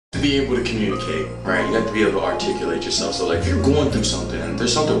to be able to communicate, right? You have to be able to articulate yourself. So like if you're going through something and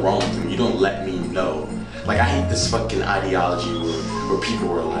there's something wrong with you, you don't let me know. Like I hate this fucking ideology where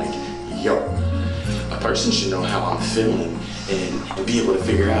people are like, yo, a person should know how I'm feeling and be able to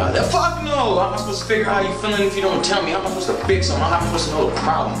figure out that. Fuck no! How am I supposed to figure out how you feeling if you don't tell me? How am I supposed to fix something? How am I supposed to know the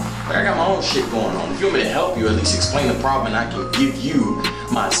problem? Like I got my own shit going on. If you want me to help you, at least explain the problem and I can give you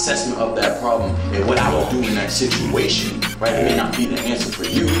my assessment of that problem and what I would do in that situation, right? It may not be the answer for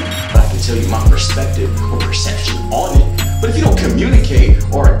you, but I can tell you my perspective or perception on it. But if you don't communicate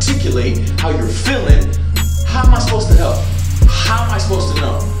or articulate how you're feeling, how am I supposed to help? How am I supposed to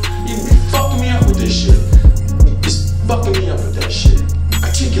know? You be fucking me up with this shit. Just fucking me up with that shit.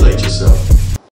 Articulate yourself.